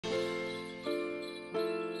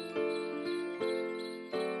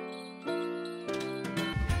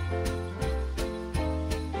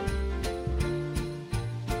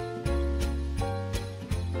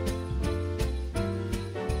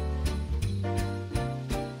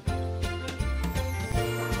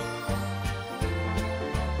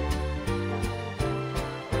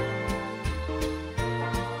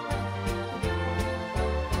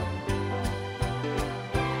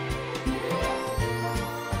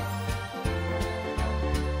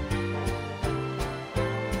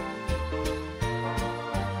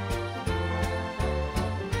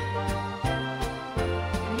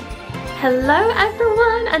Hello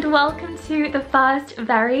everyone and welcome to the first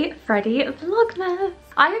very Freddy Vlogmas.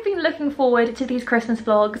 I have been looking forward to these Christmas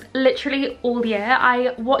vlogs literally all year.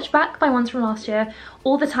 I watch back my ones from last year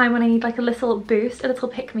all the time when I need like a little boost, a little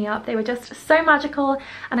pick-me-up. They were just so magical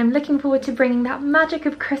and I'm looking forward to bringing that magic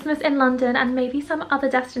of Christmas in London and maybe some other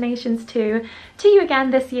destinations too to you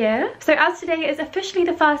again this year. So as today is officially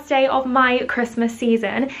the first day of my Christmas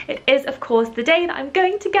season, it is of course the day that I'm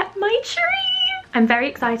going to get my tree. I'm very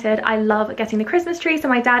excited. I love getting the Christmas tree, so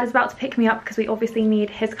my dad is about to pick me up because we obviously need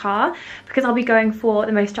his car because I'll be going for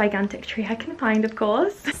the most gigantic tree I can find, of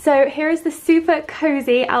course. So here is the super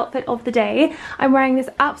cozy outfit of the day. I'm wearing this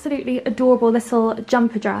absolutely adorable little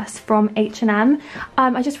jumper dress from H&M.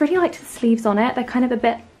 I just really liked the sleeves on it. They're kind of a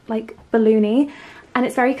bit like balloony and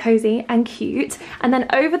it's very cozy and cute. And then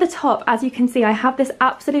over the top, as you can see, I have this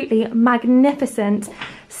absolutely magnificent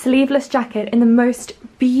sleeveless jacket in the most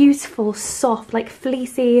beautiful, soft, like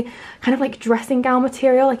fleecy, kind of like dressing gown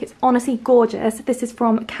material. Like it's honestly gorgeous. This is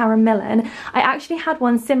from Karen Millen. I actually had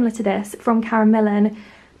one similar to this from Karen Millen,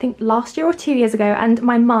 I think last year or 2 years ago, and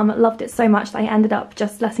my mum loved it so much that I ended up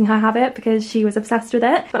just letting her have it because she was obsessed with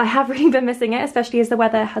it. But I have really been missing it, especially as the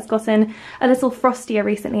weather has gotten a little frostier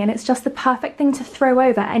recently, and it's just the perfect thing to throw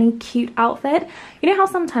over any cute outfit. You know how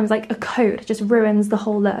sometimes like a coat just ruins the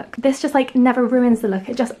whole look? This just like never ruins the look,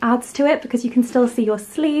 it just adds to it because you can still see your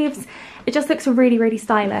sleeves. It just looks really, really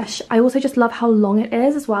stylish. I also just love how long it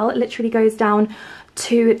is as well. It literally goes down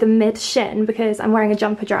to the mid shin because I'm wearing a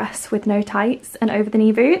jumper dress with no tights and over the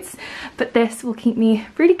knee boots, but this will keep me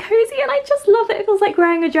really cozy and I just love it. It feels like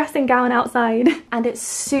wearing a dressing gown outside and it's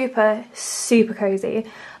super, super cozy.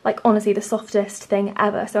 Like honestly the softest thing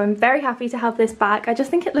ever. So I'm very happy to have this back. I just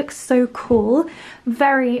think it looks so cool,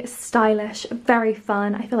 very stylish, very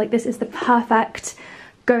fun. I feel like this is the perfect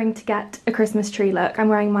going to get a Christmas tree look. I'm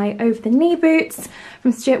wearing my over the knee boots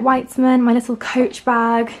from Stuart Weitzman, my little Coach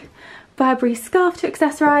bag, Burberry scarf to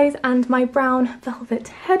accessorize, and my brown velvet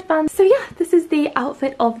headband. So yeah, this is the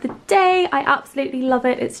outfit of the day. I absolutely love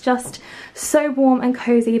it. It's just so warm and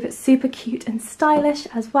cozy, but super cute and stylish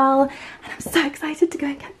as well. And I'm so excited to go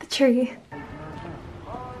and get the tree.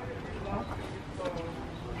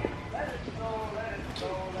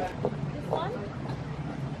 This one?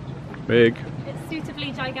 Big. It's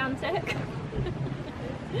suitably gigantic.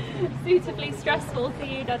 Suitably stressful for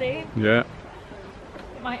you, Daddy. Yeah.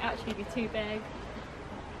 Might actually be too big.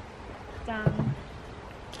 Damn.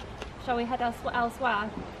 Shall we head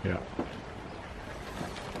elsewhere? Yeah.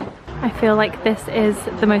 I feel like this is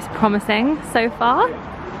the most promising so far.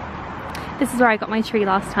 This is where I got my tree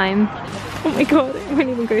last time. Oh my god, it won't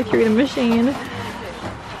even go through the machine.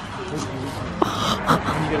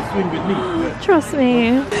 Trust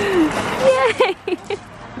me. Yay!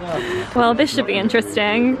 Well, this should be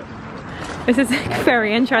interesting. This is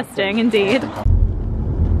very interesting indeed.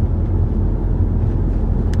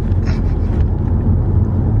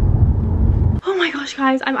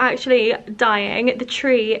 Guys, I'm actually dying. The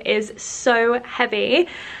tree is so heavy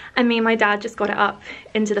and me and my dad just got it up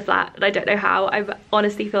into the flat and I don't know how. I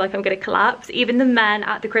honestly feel like I'm gonna collapse. Even the men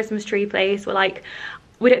at the Christmas tree place were like,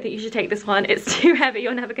 we don't think you should take this one, it's too heavy,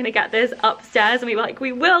 you're never gonna get this upstairs. And we were like,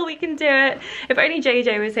 we will, we can do it. If only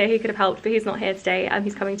JJ was here, he could have helped, but he's not here today.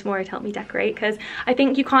 He's coming tomorrow to help me decorate because I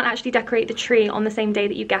think you can't actually decorate the tree on the same day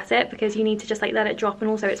that you get it because you need to just like let it drop, and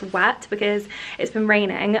also it's wet because it's been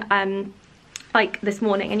raining like this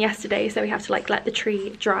morning and yesterday, so we have to like let the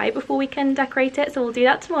tree dry before we can decorate it, so we'll do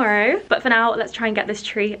that tomorrow. But for now, let's try and get this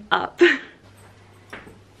tree up. Get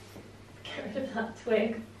rid of that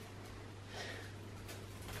twig.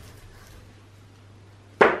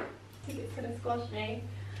 I think it's gonna squash me.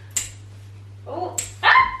 Oh!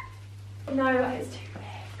 Ah! No, it's too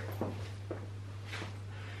big.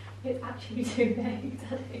 It's actually too big,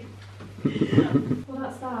 Daddy. Well,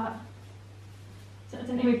 that's that. I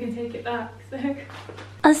don't think we can take it back, so.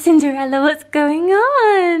 Oh, Cinderella, what's going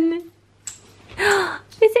on?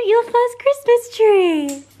 Is it your first Christmas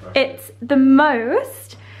tree? It's the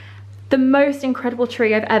most incredible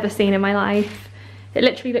tree I've ever seen in my life. It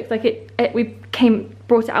literally looks like we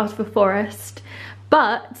brought it out of a forest,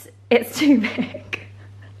 but it's too big.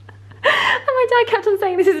 And my dad kept on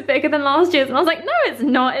saying this is bigger than last year's, and I was like, no, it's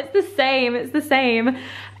not, it's the same, it's the same.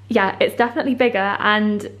 Yeah, it's definitely bigger,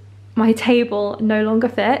 and my table no longer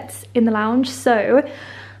fits in the lounge, so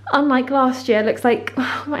unlike last year, it looks like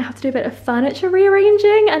I might have to do a bit of furniture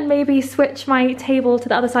rearranging and maybe switch my table to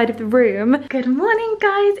the other side of the room. Good morning,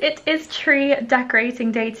 guys. It is tree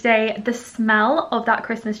decorating day today. The smell of that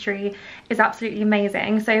Christmas tree is absolutely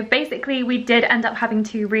amazing. So basically we did end up having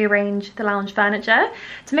to rearrange the lounge furniture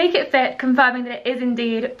to make it fit, confirming that it is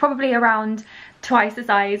indeed probably around twice the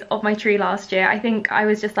size of my tree last year. I think I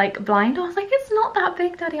was just like blind. I was like, it's not that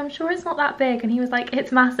big, Daddy, I'm sure it's not that big. And he was like,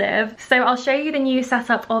 it's massive. So I'll show you the new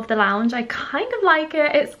setup of the lounge. I kind of like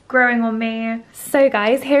it, it's growing on me. So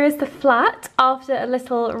guys, here is the flat after a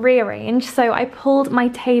little rearrange. So I pulled my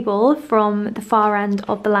table from the far end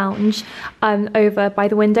of the lounge over by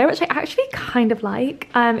the window, which I actually kind of like.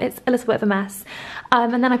 It's a little bit of a mess.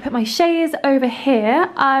 And then I put my chaise over here,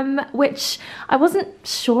 which I wasn't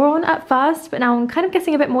sure on at first, but now I'm kind of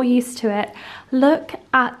getting a bit more used to it. Look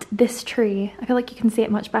at this tree. I feel like you can see it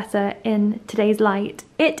much better in today's light.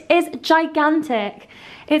 It is gigantic.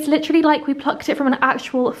 It's literally like we plucked it from an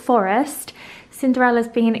actual forest. Cinderella's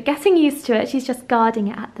been getting used to it. She's just guarding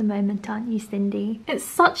it at the moment, aren't you, Cindy? It's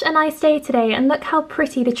such a nice day today, and look how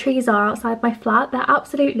pretty the trees are outside my flat. They're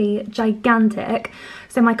absolutely gigantic.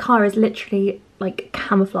 So my car is literally like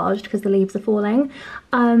camouflaged because the leaves are falling,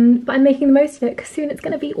 but I'm making the most of it because soon it's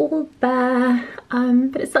going to be all bare.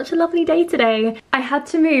 But it's such a lovely day today. I had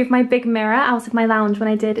to move my big mirror out of my lounge when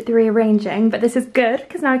I did the rearranging, but this is good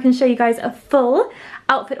because now I can show you guys a full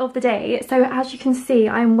outfit of the day. So as you can see,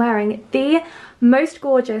 I'm wearing the most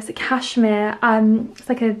gorgeous cashmere, it's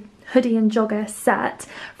like a hoodie and jogger set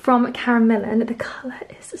from Karen Millen. The colour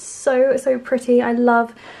is so pretty. I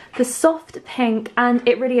love the soft pink, and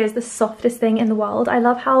it really is the softest thing in the world. I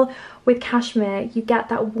love how with cashmere you get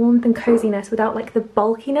that warmth and coziness without like the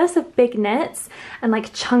bulkiness of big knits and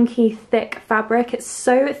like chunky thick fabric. It's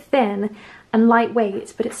so thin and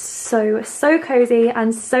lightweight, but it's so cozy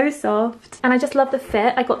and so soft, and I just love the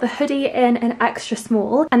fit. I got the hoodie in an extra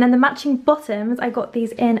small, and then the matching bottoms, I got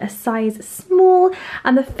these in a size small,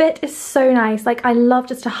 and the fit is so nice. Like, I love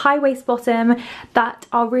just a high waist bottom that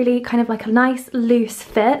are really kind of like a nice loose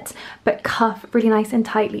fit but cuff really nice and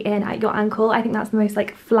tightly in at your ankle. I think that's the most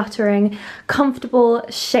like flattering, comfortable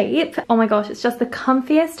shape. Oh my gosh, it's just the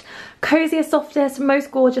comfiest, coziest, softest,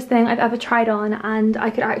 most gorgeous thing I've ever tried on, and I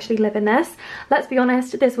could actually live in this. Let's be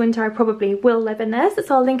honest, this winter I probably will live in this,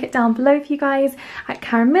 so I'll link it down below for you guys at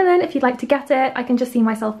Karen Millen if you'd like to get it. I can just see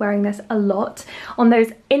myself wearing this a lot on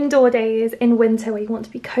those indoor days in winter where you want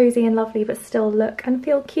to be cozy and lovely but still look and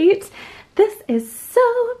feel cute. This is so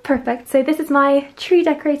perfect. So this is my tree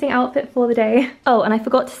decorating outfit for the day. Oh, and I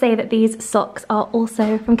forgot to say that these socks are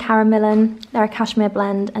also from Karen Millen. They're a cashmere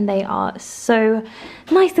blend and they are so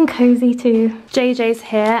nice and cozy too. JJ's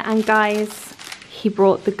here, and guys, he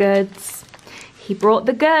brought the goods. He brought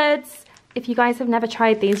the goods. If you guys have never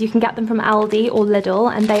tried these, you can get them from Aldi or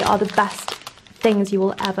Lidl, and they are the best things you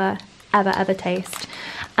will ever taste.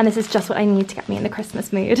 And this is just what I need to get me in the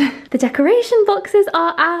Christmas mood. The decoration boxes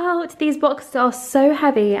are out. These boxes are so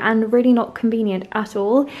heavy and really not convenient at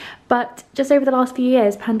all. But just over the last few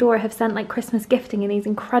years, Pandora have sent like Christmas gifting in these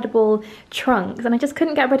incredible trunks, and I just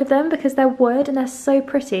couldn't get rid of them because they're wood and they're so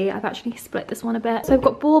pretty. I've actually split this one a bit. So I've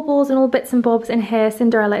got baubles and all bits and bobs in here.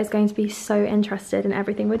 Cinderella is going to be so interested in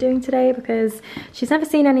everything we're doing today because she's never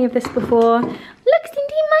seen any of this before. Look,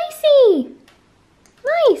 Cindy, Micey!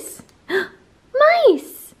 Mice!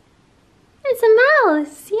 Mice! It's a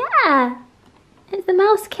mouse, yeah. It's the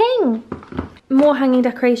Mouse King. More hanging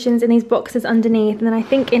decorations in these boxes underneath, and then I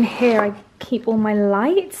think in here I keep all my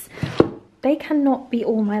lights. They cannot be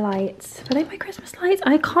all my lights. Are they my Christmas lights?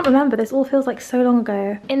 I can't remember. This all feels like so long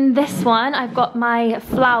ago. In this one, I've got my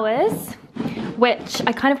flowers, which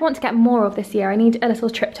I kind of want to get more of this year. I need a little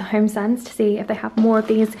trip to Home Sense to see if they have more of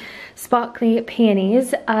these sparkly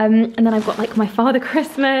peonies. And then I've got like my Father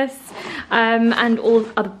Christmas and all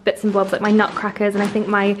other bits and bobs like my nutcrackers, and I think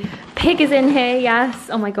my pig is in here, yes.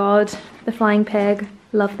 Oh my god, the flying pig.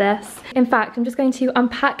 Love this. In fact, I'm just going to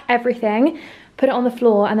unpack everything, put it on the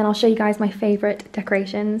floor, and then I'll show you guys my favourite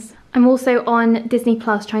decorations. I'm also on Disney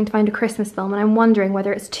Plus trying to find a Christmas film, and I'm wondering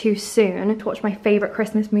whether it's too soon to watch my favourite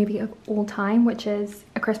Christmas movie of all time, which is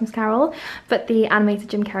A Christmas Carol. But the animated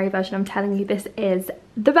Jim Carrey version, I'm telling you, this is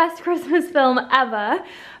the best Christmas film ever.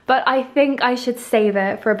 But I think I should save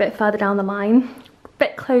it for a bit further down the line. A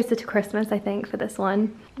bit closer to Christmas, I think, for this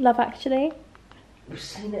one. Love Actually. We've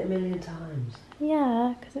seen it a million times.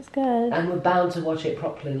 Yeah, because it's good. And we're bound to watch it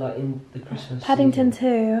properly, like in the Christmas Paddington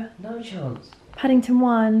season. 2. No chance. Paddington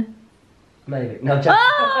 1. Maybe. No, just...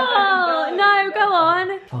 Oh! No, go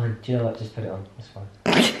on. Fine, do you know what? Just put it on. It's fine.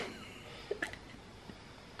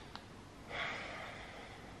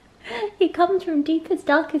 He comes from deepest,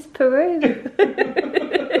 darkest Peru.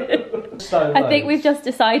 So I think we've just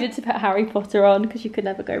decided to put Harry Potter on because you could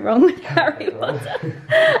never go wrong with Harry Potter.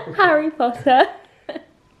 Harry Potter.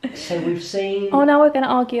 So we've seen... Oh, now we're going to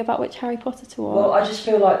argue about which Harry Potter to watch. Well, I just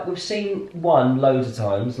feel like we've seen one loads of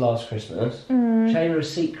times last Christmas. Chamber of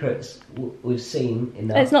Secrets we've seen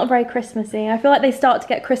enough. It's not very Christmassy. I feel like they start to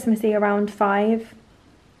get Christmassy around 5.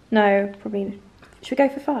 No, probably... Should we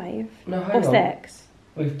go for 5? No, hang or on. 6?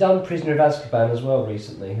 We've done Prisoner of Azkaban as well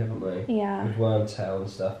recently, haven't we? Yeah. With Wormtail and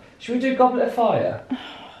stuff. Should we do Goblet of Fire?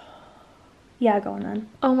 Yeah, go on then.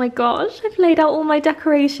 Oh my gosh, I've laid out all my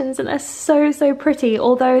decorations and they're so, so pretty.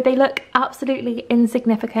 Although they look absolutely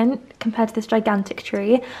insignificant compared to this gigantic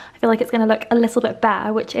tree. I feel like it's going to look a little bit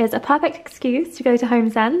better, which is a perfect excuse to go to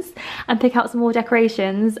Home Sense and pick out some more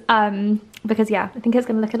decorations. Because yeah, I think it's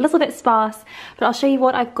going to look a little bit sparse, but I'll show you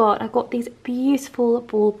what I've got. I've got these beautiful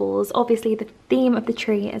baubles. Obviously the theme of the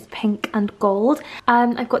tree is pink and gold.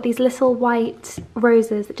 I've got these little white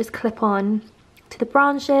roses that just clip on to the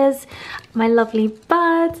branches. My lovely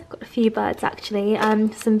birds, I've got a few birds actually,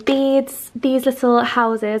 some beads, these little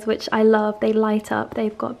houses which I love, they light up,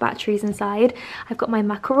 they've got batteries inside. I've got my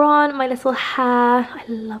macaron, my little hair, I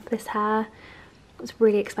love this hair. It's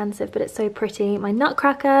really expensive, but it's so pretty. My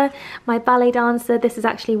nutcracker, my ballet dancer. This is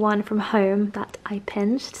actually one from home that I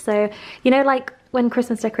pinched. So, you know, like when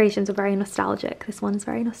Christmas decorations are very nostalgic, this one's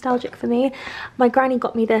very nostalgic for me. My granny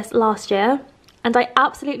got me this last year and I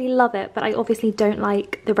absolutely love it, but I obviously don't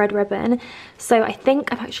like the red ribbon. So I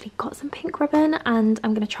think I've actually got some pink ribbon and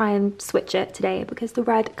I'm gonna try and switch it today because the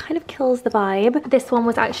red kind of kills the vibe. This one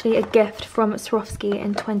was actually a gift from Swarovski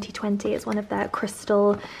in 2020. It's one of their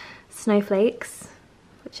crystal snowflakes,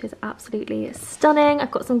 which is absolutely stunning. I've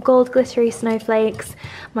got some gold glittery snowflakes,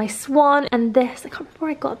 my swan, and this, I can't remember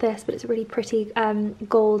where I got this, but it's a really pretty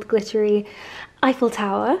gold glittery Eiffel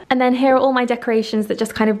Tower. And then here are all my decorations that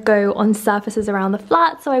just kind of go on surfaces around the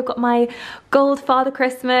flat. So I've got my gold Father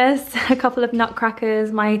Christmas, a couple of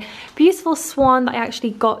nutcrackers, my beautiful swan that I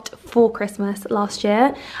actually got for Christmas last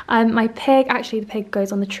year, my pig, actually the pig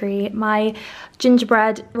goes on the tree, my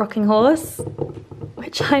gingerbread rocking horse,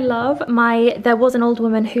 which I love, my There Was an Old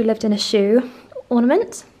Woman Who Lived in a Shoe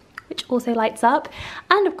ornament, which also lights up,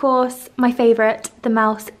 and of course my favourite, the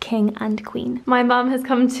mouse king and queen. My mum has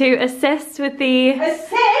come to assist with the...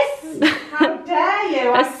 Assist? How dare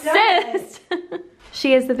you? Assist!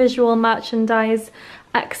 She is the visual merchandise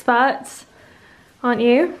expert, aren't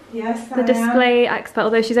you? Yes, The display expert,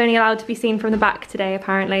 although she's only allowed to be seen from the back today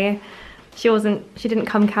apparently. She didn't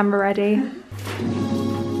come camera ready.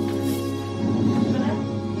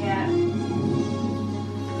 Yeah.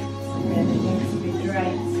 Really needs to be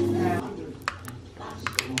draped.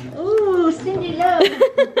 Ooh, Cindy Love.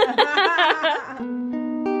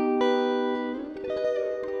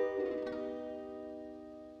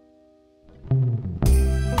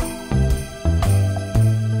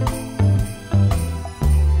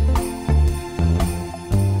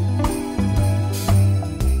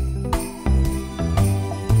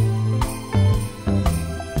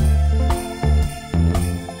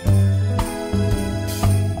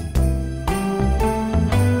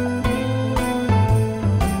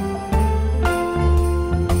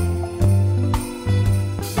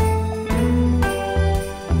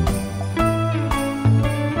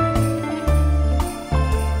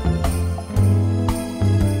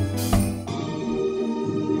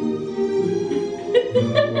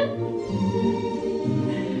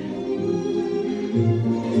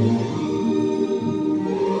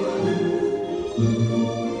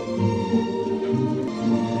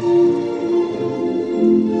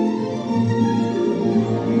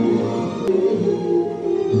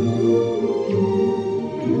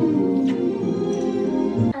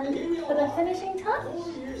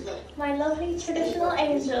 My lovely traditional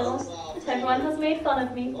angel that everyone has made fun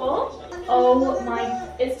of me for. Oh my,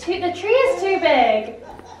 the tree is too big.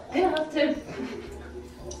 I'm gonna have to...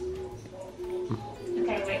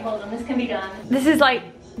 Okay, wait, hold on, this can be done. This is like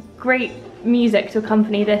great music to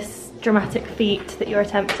accompany this dramatic feat that you're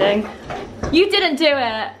attempting. You didn't do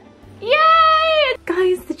it! Yay!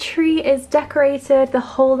 Guys, the tree is decorated, the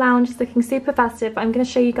whole lounge is looking super festive. I'm gonna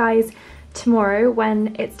show you guys tomorrow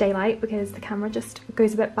when it's daylight because the camera just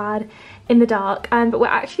goes a bit bad in the dark, but we're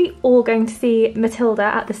actually all going to see Matilda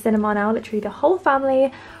at the cinema now, literally the whole family.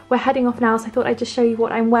 We're heading off now, so I thought I'd just show you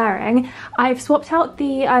what I'm wearing. I've swapped out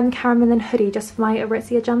the caramel and hoodie just for my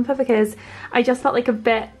Aritzia jumper because I just felt like a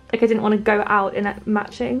bit like I didn't want to go out in a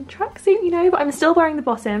matching tracksuit, you know, but I'm still wearing the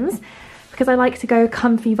bottoms because I like to go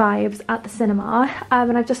comfy vibes at the cinema.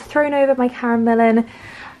 And I've just thrown over my caramel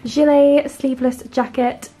gilet sleeveless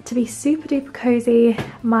jacket to be super duper cozy,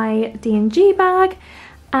 my D&G bag,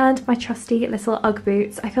 and my trusty little Ugg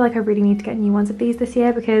boots. I feel like I really need to get new ones of these this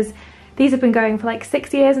year because these have been going for like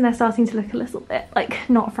 6 years and they're starting to look a little bit like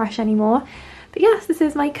not fresh anymore. But yes, this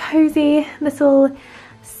is my cozy little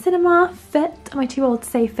cinema fit. Am I too old to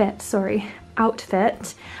say fit? Sorry.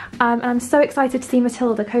 Outfit. And I'm so excited to see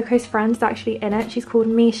Matilda, Coco's friend, is actually in it. She's called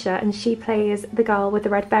Misha and she plays the girl with the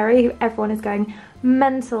red berry who everyone is going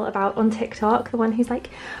mental about on TikTok. The one who's like,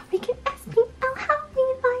 we can SPL how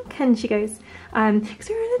we like, and she goes, because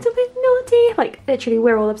we're a little bit naughty. Like literally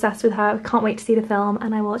we're all obsessed with her. Can't wait to see the film,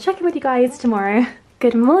 and I will check in with you guys tomorrow.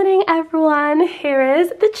 Good morning everyone, here is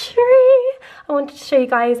the tree. I wanted to show you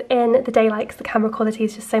guys in the daylight because the camera quality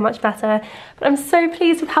is just so much better, but I'm so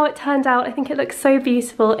pleased with how it turned out. I think it looks so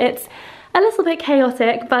beautiful. It's a little bit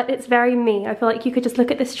chaotic, but it's very me. I feel like you could just look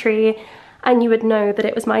at this tree and you would know that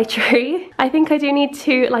it was my tree. I think I do need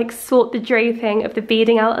to like sort the draping of the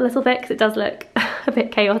beading out a little bit because it does look a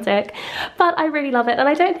bit chaotic, but I really love it and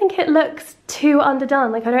I don't think it looks too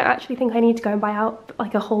underdone. Like I don't actually think I need to go and buy out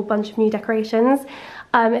like a whole bunch of new decorations.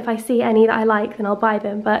 If I see any that I like, then I'll buy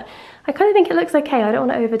them, but I kind of think it looks okay. I don't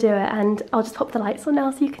want to overdo it, and I'll just pop the lights on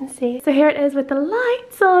now so you can see. So here it is with the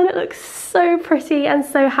lights on. It looks so pretty and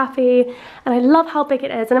so happy, and I love how big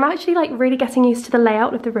it is, and I'm actually like really getting used to the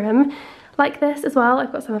layout of the room like this as well.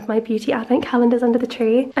 I've got some of my beauty advent calendars under the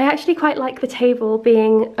tree. I actually quite like the table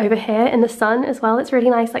being over here in the sun as well. It's really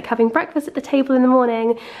nice like having breakfast at the table in the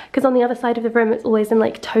morning, because on the other side of the room it's always in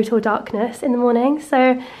like total darkness in the morning.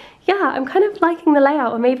 So yeah, I'm kind of liking the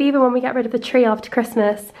layout, or maybe even when we get rid of the tree after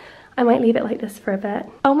Christmas, I might leave it like this for a bit.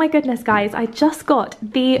 Oh my goodness guys, I just got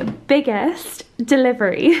the biggest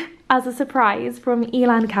delivery as a surprise from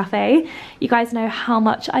Elan Cafe. You guys know how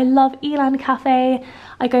much I love Elan Cafe.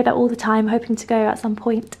 I go there all the time, hoping to go at some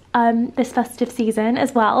point this festive season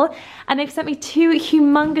as well. And they've sent me 2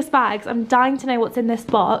 humongous bags. I'm dying to know what's in this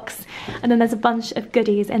box. And then there's a bunch of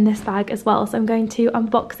goodies in this bag as well. So I'm going to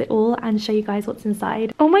unbox it all and show you guys what's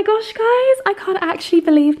inside. Oh my gosh guys, I can't actually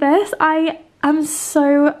believe this. I've been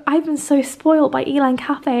so spoiled by Elan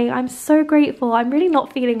Cafe. I'm so grateful. I'm really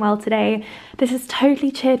not feeling well today. This has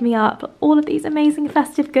totally cheered me up. All of these amazing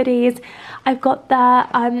festive goodies. I've got their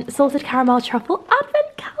salted caramel truffle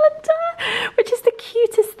advent calendar, which is the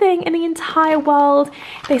cutest thing in the entire world.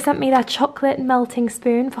 They sent me their chocolate melting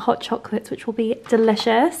spoon for hot chocolates, which will be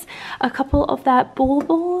delicious. A couple of their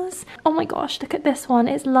baubles. Oh my gosh, look at this one.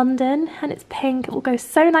 It's London and it's pink. It will go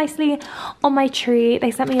so nicely on my tree.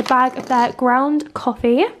 They sent me a bag of their ground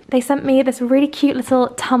coffee. They sent me this really cute little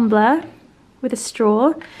tumbler with a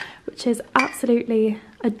straw, which is absolutely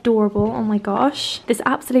adorable. Oh my gosh. This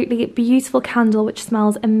absolutely beautiful candle, which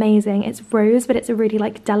smells amazing. It's rose, but it's a really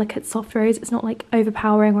like delicate soft rose. It's not like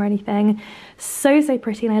overpowering or anything. So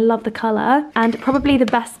pretty, and I love the color. And probably the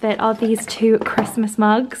best bit are these 2 Christmas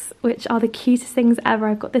mugs, which are the cutest things ever.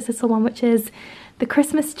 I've got this little one, which is the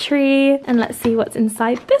Christmas tree, and let's see what's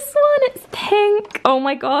inside this one. It's pink. Oh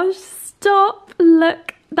my gosh, stop,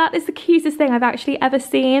 look. That is the cutest thing I've actually ever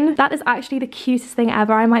seen. That is actually the cutest thing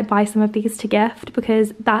ever. I might buy some of these to gift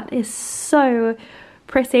because that is so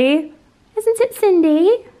pretty. Isn't it,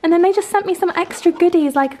 Cindy? And then they just sent me some extra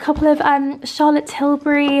goodies, like a couple of Charlotte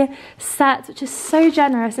Tilbury sets, which is so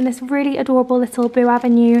generous, and this really adorable little Boo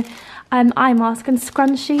Avenue eye mask and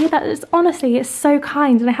scrunchie. That is honestly, it's so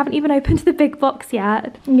kind, and I haven't even opened the big box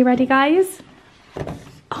yet. Are you ready, guys?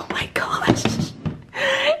 Oh my gosh.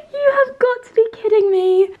 You have got to be kidding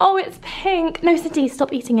me. Oh, it's pink. No, Cindy,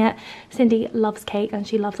 stop eating it. Cindy loves cake and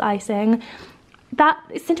she loves icing.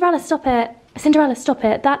 Cinderella, stop it. Cinderella, stop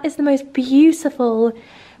it. That is the most beautiful,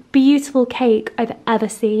 beautiful cake I've ever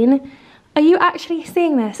seen. Are you actually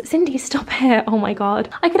seeing this? Cindy, stop it. Oh my God.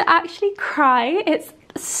 I could actually cry. It's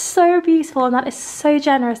so beautiful, and that is so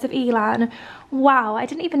generous of Elan. Wow, I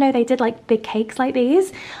didn't even know they did like big cakes like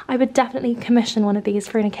these. I would definitely commission one of these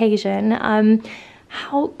for an occasion.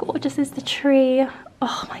 How gorgeous is the tree?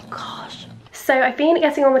 Oh my gosh. So I've been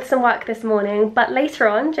getting on with some work this morning, but later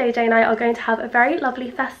on, JJ and I are going to have a very lovely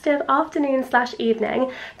festive afternoon / evening.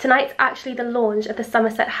 Tonight's actually the launch of the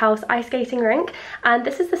Somerset House ice skating rink, and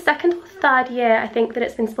this is the 2nd or 3rd year I think that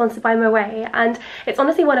it's been sponsored by Moe, and it's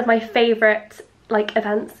honestly one of my favourite like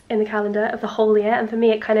events in the calendar of the whole year, and for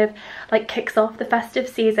me it kind of like kicks off the festive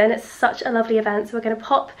season. It's such a lovely event, so we're going to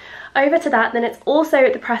pop over to that. And then it's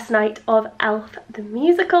also the press night of Elf the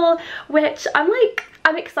musical, which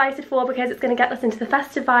I'm excited for because it's going to get us into the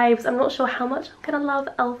festive vibes. I'm not sure how much I'm going to love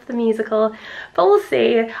Elf the musical, but we'll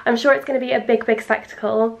see. I'm sure it's going to be a big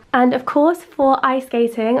spectacle. And of course, for ice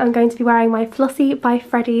skating, I'm going to be wearing my Flossie by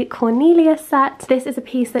Freddy Cornelia set. This is a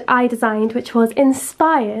piece that I designed, which was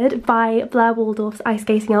inspired by Blair Waldorf's ice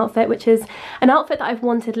skating outfit, which is an outfit that I've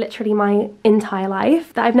wanted literally my entire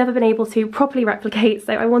life, that I've never been able to properly replicate.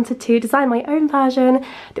 So I wanted to design my own version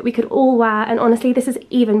that we could all wear, and honestly, this is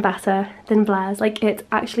even better than Blair's. Like, it's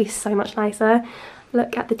actually so much nicer.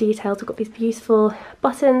 Look at the details. We've got these beautiful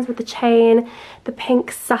buttons with the chain, the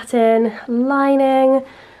pink satin lining.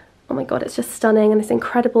 Oh my god, it's just stunning, and this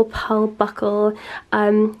incredible pearl buckle.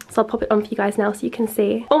 So I'll pop it on for you guys now so you can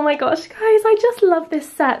see. Oh my gosh, guys, I just love this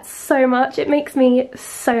set so much. It makes me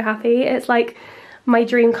so happy. It's like my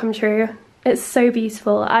dream come true. It's so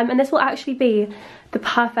beautiful. And this will actually be the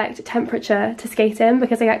perfect temperature to skate in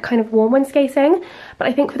because I get kind of warm when skating. But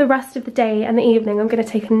I think for the rest of the day and the evening, I'm going to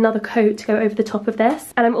take another coat to go over the top of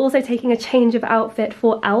this. And I'm also taking a change of outfit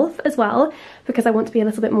for Elf as well because I want to be a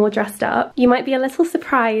little bit more dressed up. You might be a little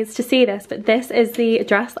surprised to see this, but this is the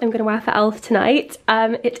dress I'm going to wear for Elf tonight.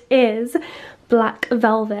 It is black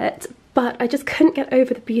velvet, but I just couldn't get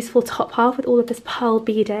over the beautiful top half with all of this pearl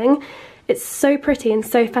beading. It's so pretty and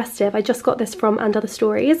so festive. I just got this from And Other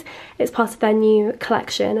Stories. It's part of their new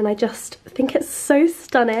collection and I just think it's so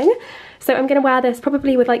stunning. So I'm going to wear this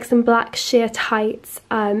probably with like some black sheer tights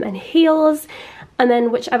and heels, and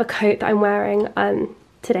then whichever coat that I'm wearing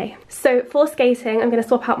today. So for skating, I'm going to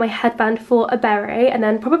swap out my headband for a beret and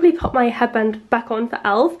then probably put my headband back on for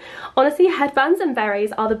Elf. Honestly, headbands and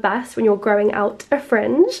berets are the best when you're growing out a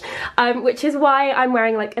fringe, which is why I'm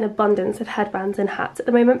wearing like an abundance of headbands and hats at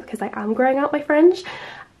the moment because I am growing out my fringe.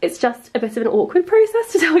 It's just a bit of an awkward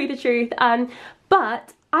process to tell you the truth.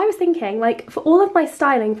 But I was thinking, like, for all of my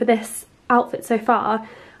styling for this outfit so far,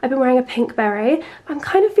 I've been wearing a pink beret. I'm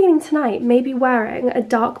kind of feeling tonight maybe wearing a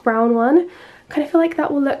dark brown one. Kind of feel like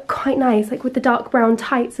that will look quite nice, like with the dark brown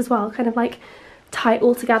tights as well, kind of like tight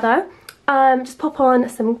all together. Just pop on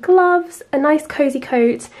some gloves, a nice cozy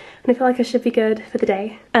coat, and I feel like I should be good for the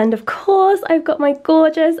day. And of course, I've got my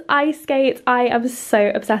gorgeous ice skates. I am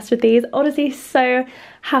so obsessed with these. Honestly, so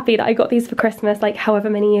happy that I got these for Christmas, like however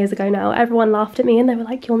many years ago now. Everyone laughed at me and they were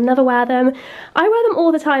like, you'll never wear them. I wear them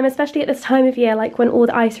all the time, especially at this time of year, like when all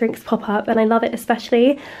the ice rinks pop up, and I love it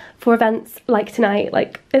especially for events like tonight.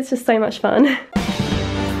 Like, it's just so much fun.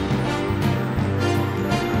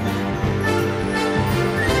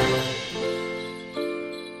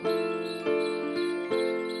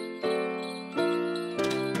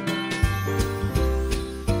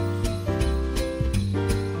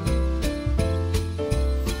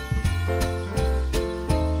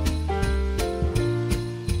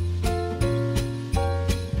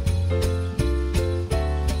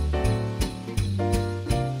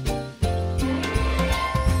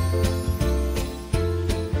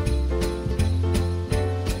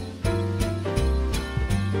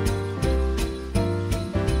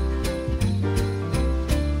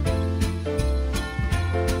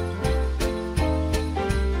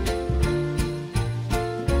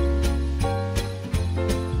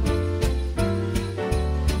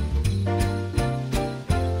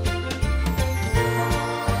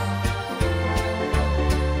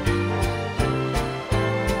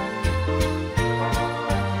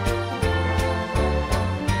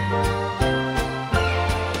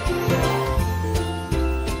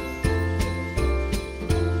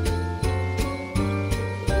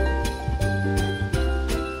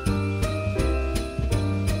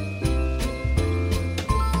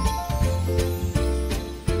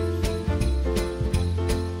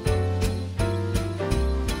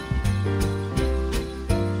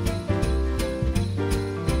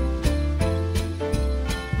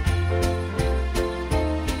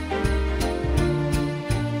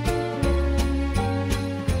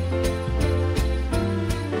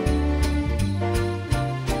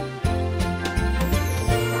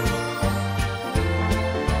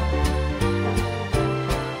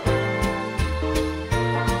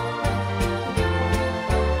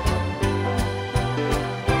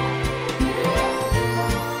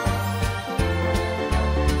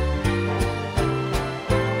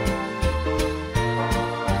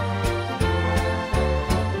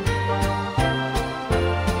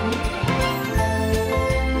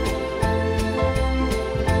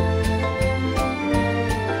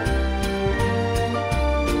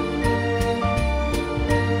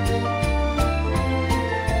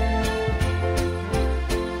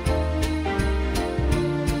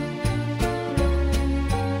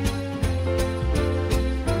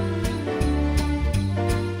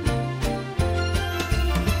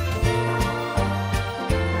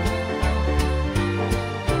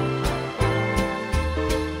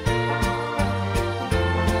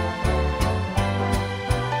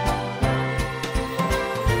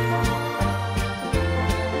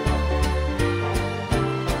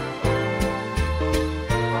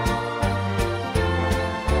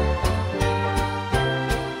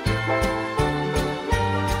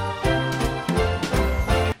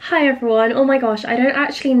 Hi everyone. Oh my gosh, I don't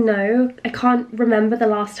actually know. I can't remember the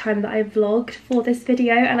last time that I vlogged for this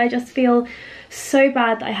video, and I just feel so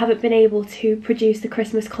bad that I haven't been able to produce the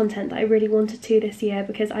Christmas content that I really wanted to this year,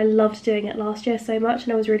 because I loved doing it last year so much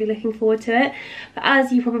and I was really looking forward to it. But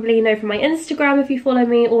as you probably know from my Instagram if you follow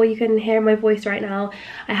me, or you can hear my voice right now,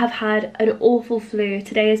 I have had an awful flu.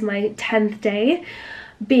 Today is my 10th day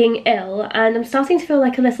being ill and I'm starting to feel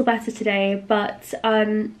like a little better today, but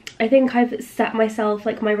I think I've set myself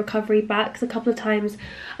like my recovery back, because a couple of times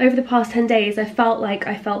over the past 10 days I felt like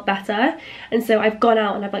I felt better, and so I've gone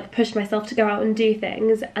out and I've like pushed myself to go out and do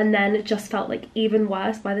things, and then it just felt like even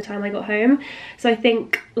worse by the time I got home. So I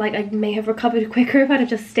think like I may have recovered quicker if I'd have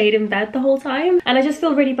just stayed in bed the whole time, and I just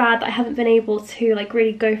feel really bad that I haven't been able to like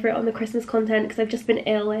really go for it on the Christmas content, because I've just been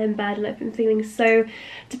ill in bed and I've been feeling so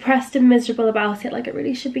depressed and miserable about it. Like it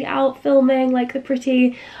really should be out filming like the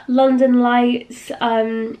pretty London lights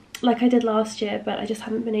like I did last year, but I just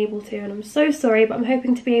haven't been able to, and I'm so sorry. But I'm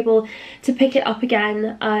hoping to be able to pick it up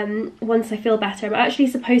again once I feel better. I'm actually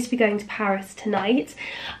supposed to be going to Paris tonight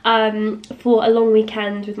for a long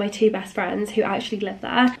weekend with my two best friends who actually live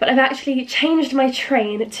there, but I've actually changed my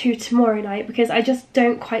train to tomorrow night because I just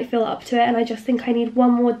don't quite feel up to it, and I just think I need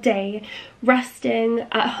one more day resting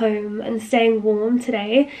at home and staying warm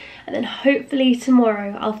today, and then hopefully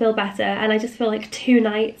tomorrow I'll feel better. And I just feel like 2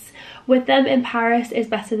 nights with them in Paris is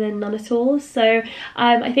better than none at all. So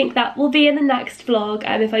I think that will be in the next vlog,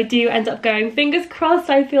 if I do end up going. Fingers crossed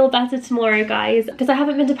I feel better tomorrow, guys, because I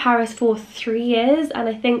haven't been to Paris for 3 years, and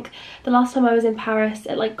I think the last time I was in Paris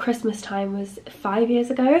at like Christmas time was 5 years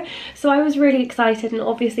ago. So I was really excited, and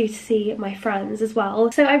obviously to see my friends as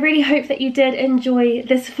well. So I really hope that you did enjoy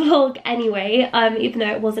this vlog anyway, even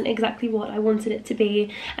though it wasn't exactly what I wanted it to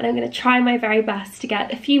be, and I'm going to try my very best to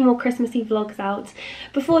get a few more Christmassy vlogs out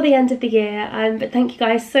before the end of the year. But thank you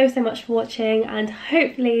guys so much for watching, and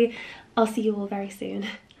hopefully I'll see you all very soon.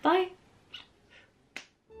 Bye!